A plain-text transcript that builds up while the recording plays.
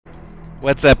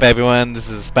What's up, everyone?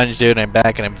 This is Sponge Dude, and I'm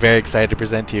back, and I'm very excited to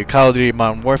present to you Call of Duty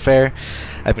Modern Warfare.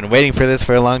 I've been waiting for this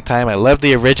for a long time. I love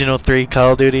the original 3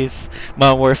 Call of Duties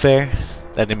Modern Warfare.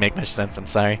 That didn't make much sense, I'm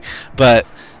sorry. But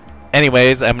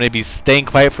anyways, I'm going to be staying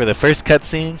quiet for the first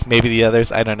cutscene, maybe the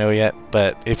others, I don't know yet.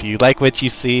 But if you like what you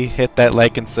see, hit that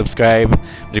like and subscribe.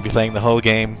 I'm going to be playing the whole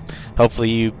game. Hopefully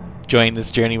you join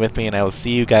this journey with me, and I will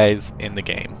see you guys in the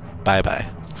game. Bye-bye.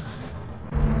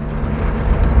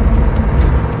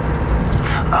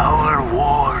 Our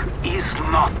war is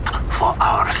not for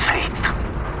our fate.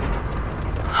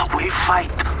 We fight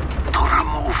to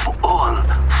remove all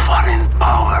foreign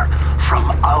power from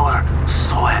our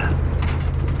soil.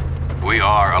 We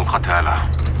are Al-Qatala.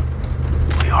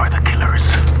 We are the killers.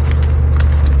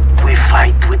 We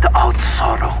fight without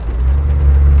sorrow.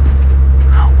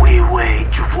 We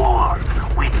wage war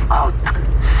without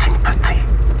sympathy.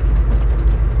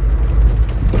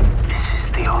 This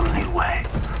is the only way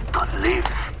to live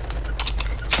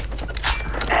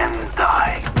and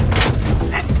die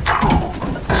a true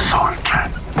soldier.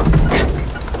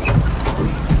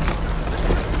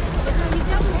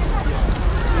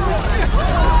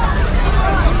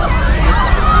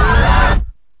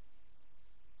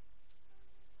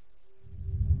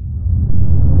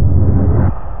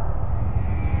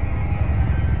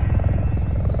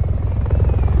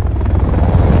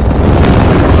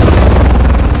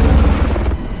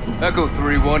 Echo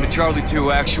 3-1 to Charlie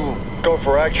 2 actual. Go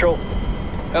for actual.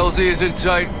 LZ is in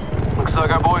sight. Looks like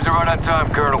our boys are right on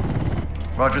time, Colonel.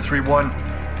 Roger 3-1.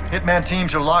 Hitman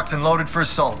teams are locked and loaded for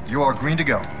assault. You are green to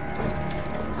go.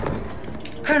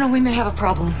 Colonel, we may have a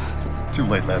problem. Too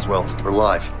late, Laswell. We're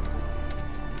live.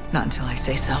 Not until I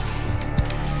say so.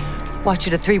 Watch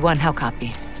it at 3-1, how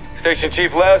copy? Station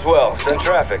Chief Laswell, send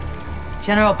traffic.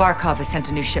 General Barkov has sent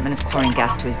a new shipment of chlorine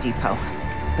gas to his depot.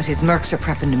 But his mercs are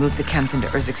prepping to move the chems into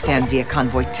Urzikstan via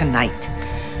convoy tonight.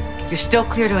 You're still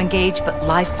clear to engage, but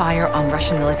live fire on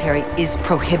Russian military is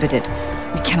prohibited.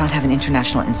 We cannot have an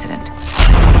international incident.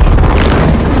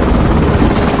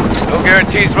 No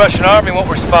guarantees Russian army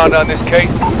won't respond on this case.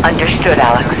 Understood,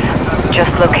 Alex.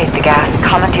 Just locate the gas,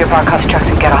 comment to your Barkov's trucks,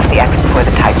 and get off the X before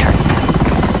the tide turns.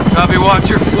 Copy,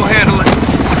 Watcher. We'll handle it.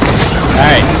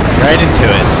 Alright, right into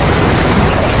it.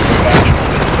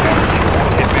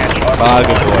 Fog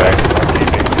of War.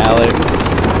 Alex.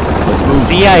 Let's move.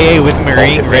 CIA with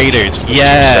Marine Raiders.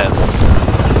 Yes!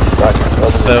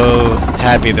 So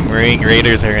happy the Marine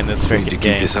Raiders are in this We need to freaking keep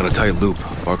game. this on a tight loop.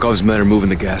 Barkov's men are moving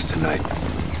the gas tonight.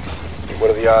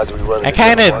 What are the odds we run? I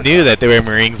kind of knew that they were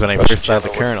Marines when I first saw the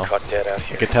Colonel. I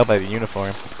could tell by the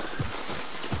uniform.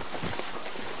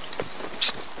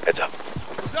 Heads up.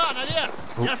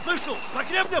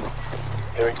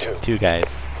 Hearing 2. 2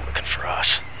 guys. Looking for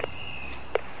us.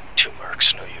 2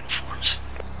 mercs, no uniforms.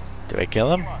 Do I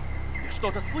kill him?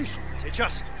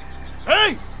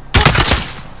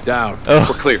 Down. Oh,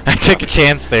 We're clear. I took a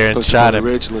chance there and Close to shot the him.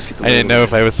 ridge, and let's get the I didn't lay know of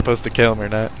if I was supposed to kill him or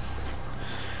not.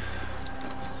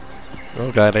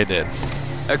 Oh god, I did.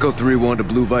 Echo 3-1 to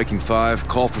Blue Viking 5.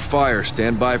 Call for fire.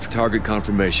 Stand by for target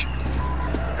confirmation.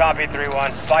 Copy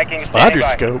 3-1. Viking Spotter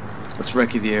scope. Let's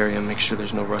recce the area and make sure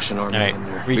there's no Russian army Alright, in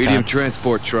there. recon. Medium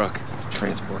transport truck.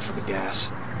 Transport for the gas.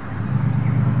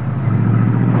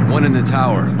 1 in the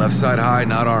tower. Left side high,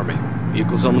 not army.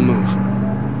 Vehicles on the move.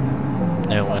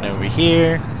 No one over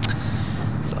here.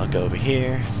 So I'll go over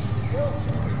here.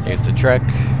 Here's the truck.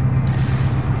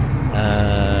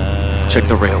 Check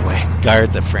the railway.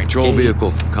 Guards at French Patrol gate.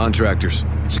 vehicle. Contractors.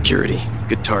 Security.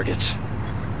 Good targets.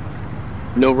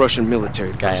 No Russian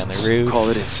military Guy on the presence. roof. Call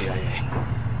it in, CIA.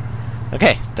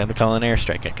 Okay, time to call an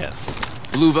airstrike, I guess.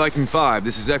 Blue Viking 5.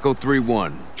 This is Echo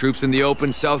 3-1. Troops in the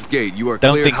open. South gate. You are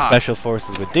Don't cleared think hot. Special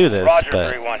Forces would do this, but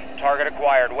 3-1. Target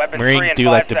acquired. Weapon Marines do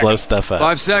like to blow stuff up.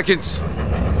 5 seconds.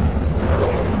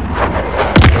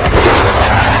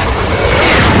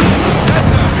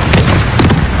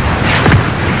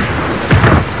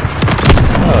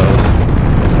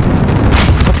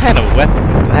 What kind of weapon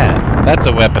is that? That's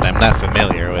a weapon I'm not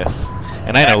familiar with.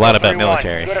 And I know a lot about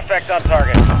military. Good effect on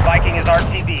target. Viking is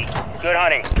RTB. Good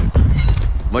hunting.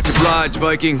 Much obliged,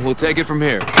 Viking. We'll take it from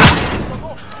here.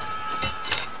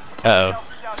 Uh-oh.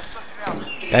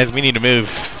 Guys, we need to move.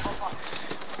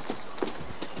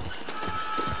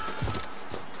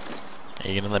 Are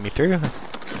you gonna let me through?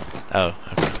 Oh,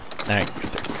 okay. Alright.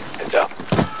 Heads up.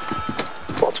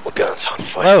 Multiple guns on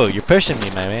fire. Whoa, you're pushing me,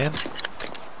 my man.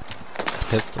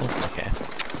 Pistol? Okay.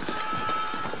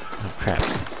 Oh, crap.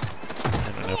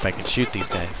 I don't know if I can shoot these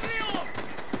guys.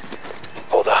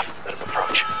 Hold off. Let him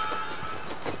approach.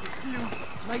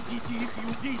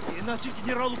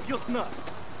 Yep.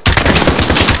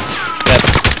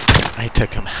 I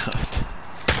took him out.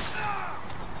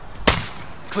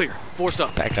 Clear. Force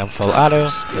up. Back on full auto.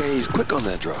 Yeah, he's quick on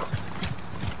that draw.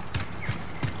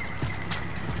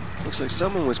 Looks like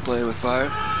someone was playing with fire.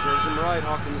 Serves him right,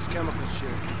 hawking this chemical shit.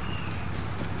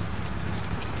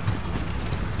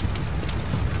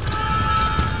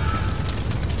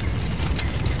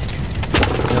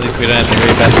 At least we don't have to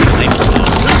worry about the flames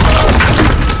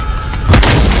now.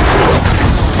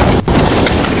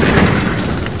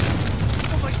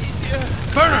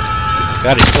 Burner!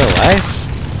 God, he's still alive?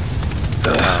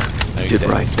 No, Did he's dead.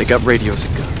 right. They got radios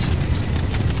and guns.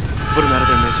 Put them out of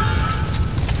their misery.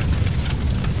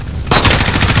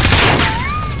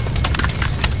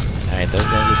 Alright, those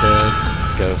guys are dead.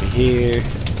 Let's go over here.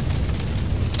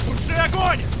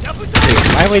 Dude,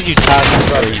 why would you talk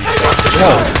before you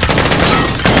go?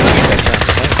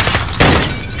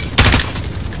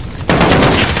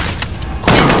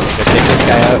 Go take this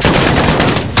guy out.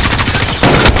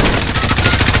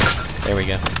 There we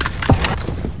go.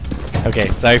 Okay,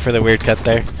 sorry for the weird cut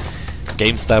there.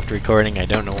 Game stopped recording, I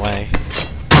don't know why.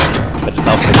 But it's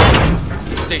all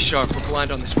fixed. Stay sharp. We're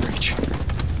blind on this breach.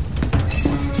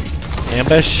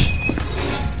 Ambush.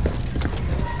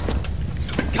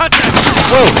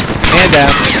 Whoa! Man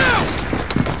down.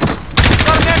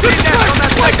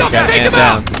 Got man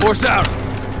down. Force out!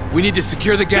 We need to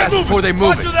secure the gas before they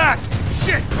move it. that!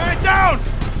 Shit! Man down!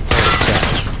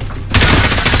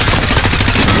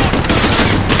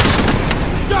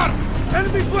 Got him!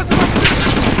 Enemy plus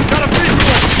got a visual!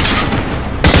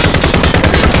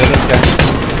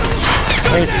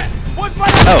 Where is he?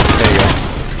 Oh, there you go.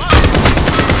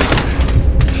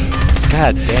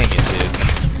 God dang it, dude.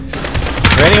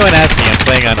 For anyone asking, I'm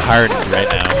playing on hardened right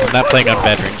now. I'm not playing on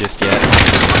veteran just yet.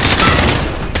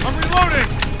 I'm reloading!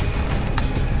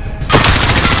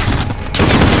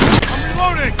 I'm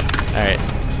reloading! Alright.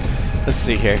 Let's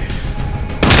see here.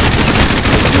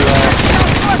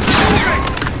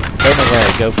 Don't know where I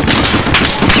go from here.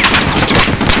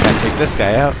 Gotta take this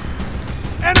guy out.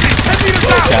 Enemy! 10 meters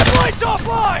out! Got him. Lights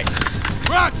offline!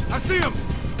 Crouch! I see him!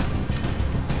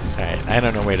 Alright, I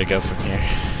don't know where to go from here.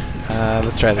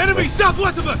 Let's try this Enemy way.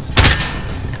 southwest of us!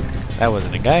 That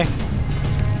wasn't a guy.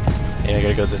 Yeah, I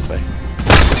gotta go this way.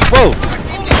 Whoa!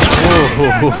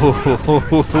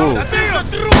 Whoa! I see him!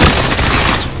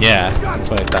 Yeah, that's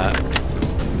what I thought.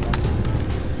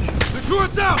 The crew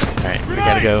is out! Alright, we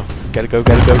gotta go. Gotta go.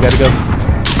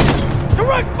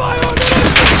 Direct fire on the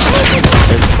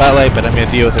There's a spotlight, but I'm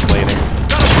gonna deal with it later.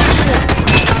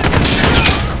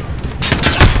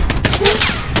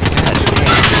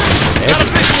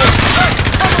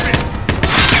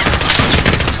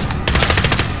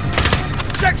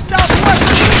 Check southwest!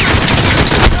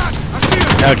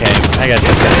 Okay, I got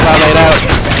this guy. Spotlight out.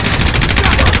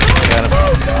 Got him.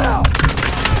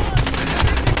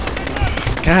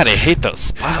 God, I hate those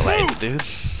spotlights, dude.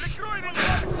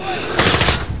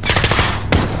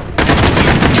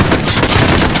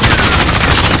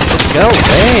 Just go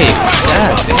away.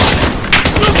 God damn it.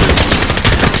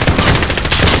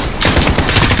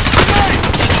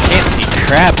 Can't see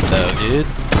crap though, dude.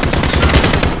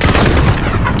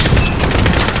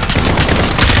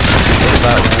 What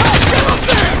about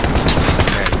that?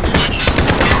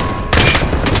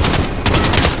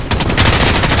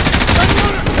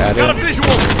 Got Got a him. visual!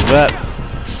 But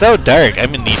so dark.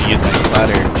 I'm gonna need to use my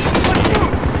spotter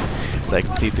so I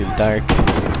can see through the dark.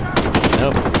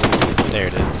 Nope. There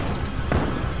it is.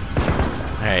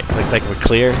 Alright, looks like we're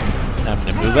clear. I'm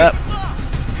gonna move up.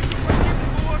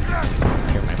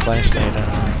 Turn my flashlight on.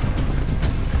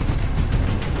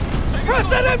 Press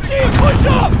that MG! Push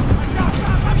up!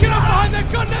 Get up behind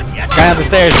that gun nest! Yes. Guy on the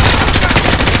stairs!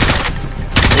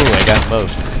 Ooh, I got them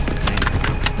both.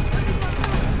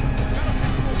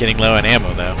 Getting low on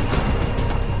ammo though.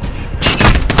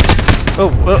 Oh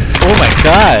my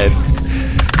god!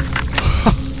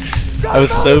 I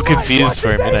was so confused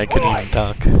for a minute I couldn't even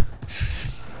talk.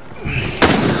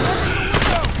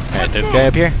 Alright, there's a guy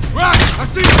up here. I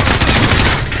see him!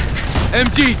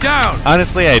 MG down!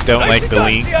 Honestly, I don't like the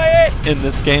lean in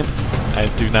this game. I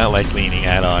do not like leaning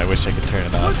at all. I wish I could turn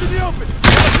it off. Punch in the open!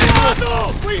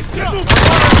 No! Please, get moving!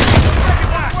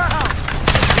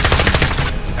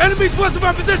 Enemies west of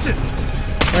our position!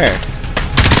 Where?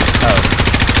 Oh.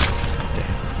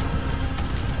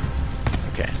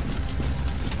 Okay.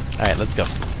 Alright, let's go.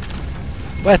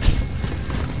 What?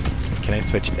 Can I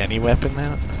switch any weapon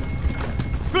now?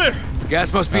 Clear!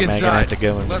 Gas must Or be am I gonna have inside. to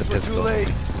go in with Unless a we're too pistol?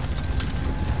 late.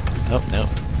 Oh, no.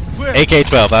 Clear!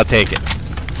 AK-12, I'll take it.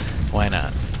 Why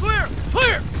not? Clear!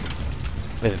 Clear!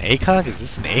 With an ACOG? Is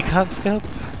this an ACOG scope?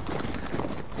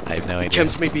 I have no idea.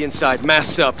 Chems may be inside.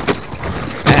 Masks up.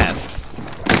 Masks.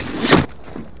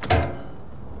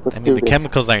 I mean, the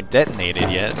chemicals aren't detonated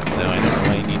yet, so I don't know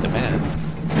why you need the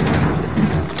masks.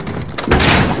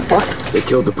 Fuck! They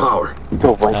killed the power.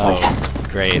 Go white light. Oh,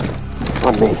 great.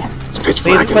 On me. It's pitch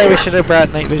See, black that's in why we here. should have brought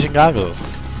night vision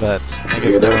goggles, but I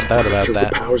Hear guess no one that? thought about Killed that.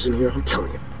 the powers in here, I'm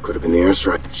telling you. Could have been the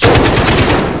airstrike.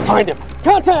 Find him.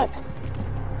 Contact!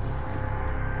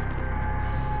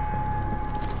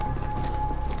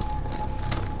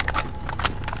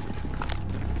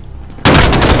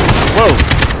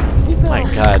 Whoa! My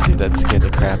god, dude, that scared the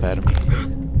crap out of me.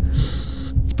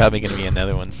 It's probably gonna be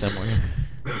another one somewhere.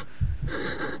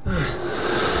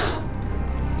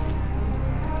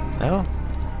 No?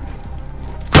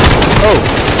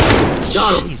 Oh!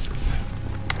 Got him. Jesus.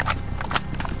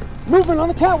 Moving on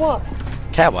the catwalk!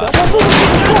 Catwalk.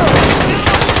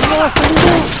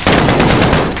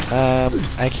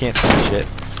 I can't see shit,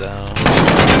 so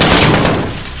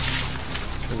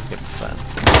this is gonna be fun.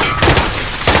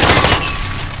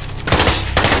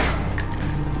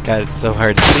 God, it's so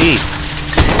hard to see.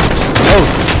 Oh!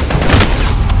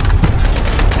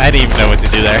 I didn't even know what to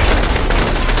do there.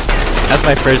 That's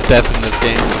my first death in this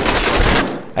game.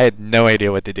 I had no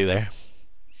idea what to do there.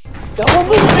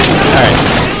 Alright.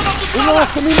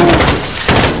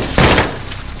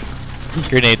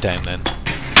 Grenade time then.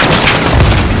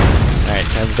 Alright,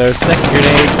 time to throw a second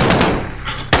grenade.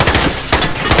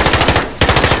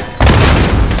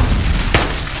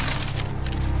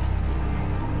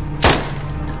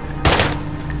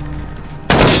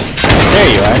 There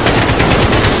you are.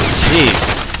 Jeez.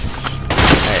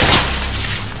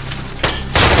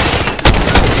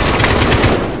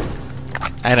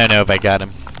 Alright. I don't know if I got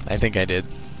him. I think I did.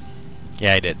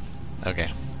 Yeah, I did. Okay.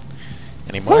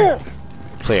 Any more?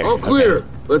 Clear. All clear. Okay.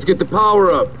 Let's get the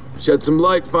power up. Shed some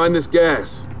light, find this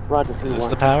gas. Roger, Is this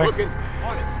the power? On it.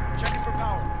 Checking for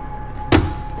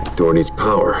power. Door needs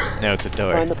power. No, it's a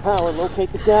door. Find the power,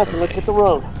 locate the gas, and let's hit the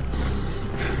road.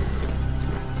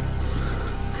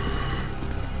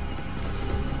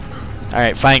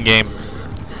 Alright, fine game.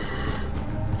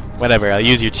 Whatever, I'll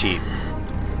use your cheat.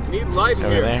 Need light Over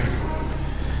here. there.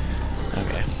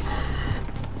 Okay.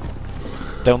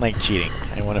 Don't like cheating.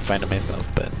 I want to find it myself,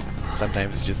 but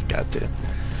sometimes you just got to.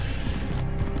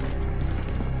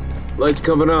 Light's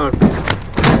coming on.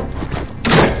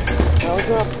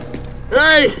 Power's up.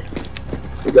 Hey!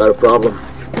 We got a problem.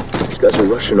 These guys are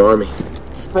Russian army.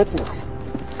 Spetsnaz.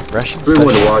 Russian 3-1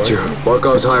 special to Watcher. forces?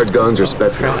 Barkov's hired guns or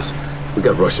Spetsnaz. We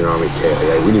got Russian army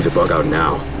KIA. We need to bug out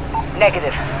now.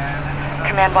 Negative.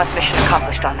 Command wants mission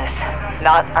accomplished on this.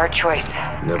 Not our choice.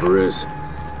 Never is.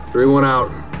 3-1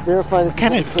 out. Verify this What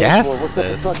kind is of what we gas cleared for. We'll is set the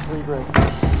this? truck for egress.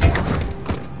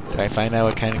 Did I find out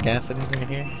what kind of gas it is right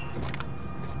here?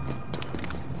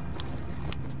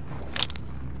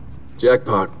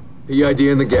 Jackpot. PID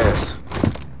in the gas.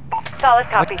 Solid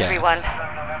copy, gas?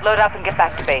 3-1. Load up and get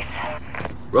back to base.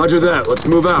 Roger that. Let's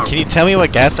move out. Can you tell me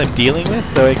what gas I'm dealing with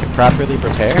so I can properly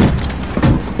prepare?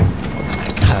 Oh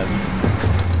my god.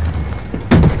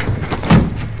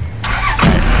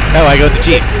 Oh, I go with the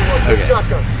Jeep. Okay.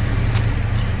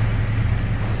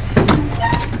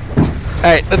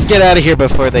 Alright, let's get out of here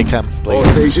before they come, please. All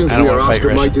stations, I don't we are wanna fight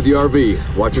Oscar Mike to the Russians.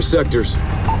 RV. Watch your sectors.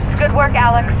 Good work,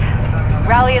 Alex.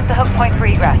 Rally at the hook point for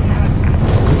egress.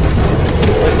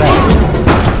 What's that?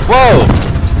 Whoa!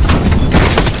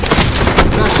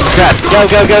 Crap. Go,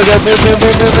 go, go, go. Move, move,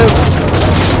 move, move, move.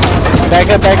 Back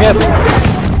up, back up.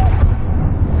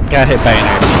 Got hit by an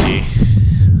RPG.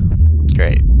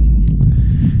 Great.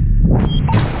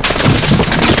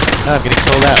 Oh, I'm getting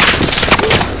pulled out.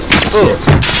 Ooh.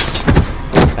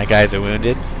 My guys are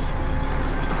wounded.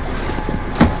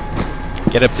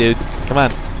 Get up, dude. Come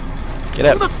on. Get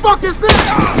up. What the fuck is this?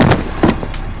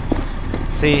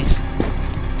 See?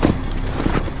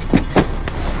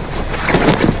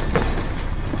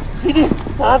 CD,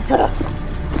 answer.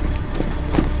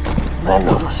 Man,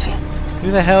 no, see.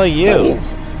 Who the hell are you?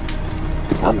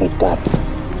 Amitar.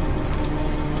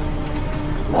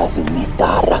 Lazim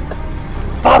nitarak.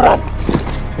 Paran.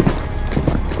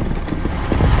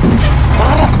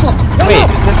 Wait,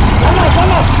 is this...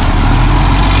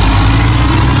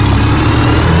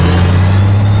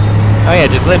 Oh yeah,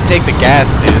 just let him take the gas,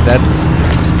 dude. That's...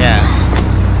 Yeah.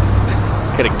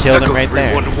 Could have killed him right there.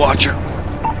 Echo 3-1 to Watcher.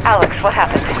 Alex, what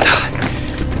happened?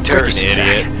 Terrorist Freaking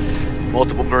attack. idiot.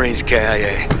 Multiple Marines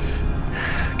KIA.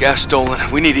 Gas stolen.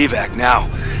 We need evac now.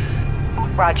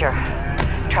 Roger.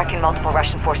 Tracking multiple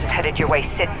Russian forces headed your way.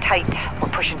 Sit tight. We're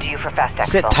pushing to you for fast exfil.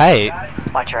 Sit tight?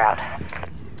 Watcher out.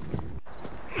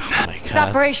 Oh my This god.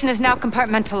 operation is now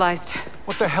compartmentalized.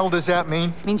 What the hell does that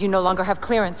mean? Means you no longer have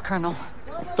clearance, Colonel.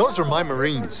 Those are my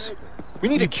Marines. We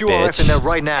need You a QRF bitch. in there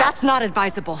right now. That's not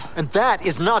advisable. And that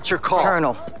is not your call.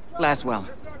 Colonel, Laswell,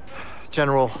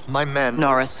 General, my men...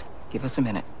 Norris, give us a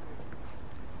minute.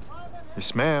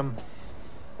 Yes, ma'am.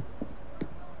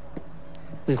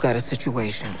 We've got a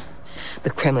situation. The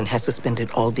Kremlin has suspended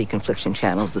all deconfliction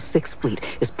channels. The Sixth Fleet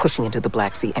is pushing into the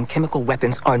Black Sea, and chemical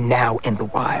weapons are now in the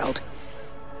wild.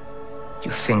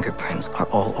 Your fingerprints are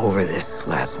all over this,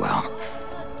 Laswell.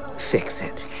 Fix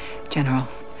it. General,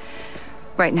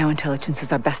 right now intelligence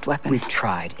is our best weapon. We've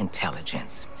tried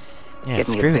intelligence. Yeah, Get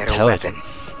me a screw better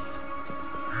intelligence.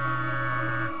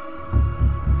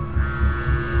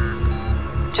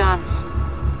 John,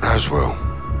 Laswell.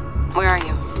 where are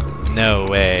you? No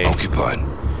way. Occupied.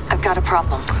 I've got a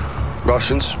problem.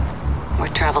 Russians? Where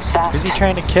travel's fast. Who's he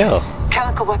trying to kill?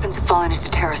 Chemical weapons have fallen into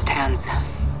terrorist hands.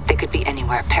 They could be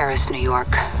anywhere. Paris, New York.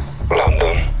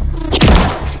 London.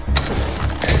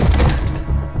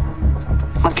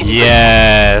 What can you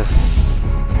Yes.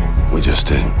 We just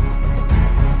did.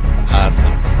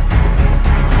 Awesome.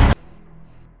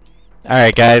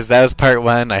 Alright guys, that was part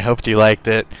 1. I hope you liked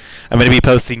it. I'm going to be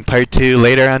posting part 2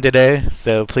 later on today,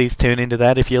 so please tune into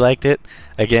that if you liked it.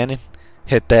 Again,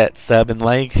 hit that sub and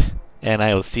like, and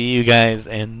I will see you guys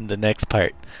in the next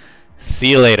part. See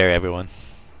you later, everyone.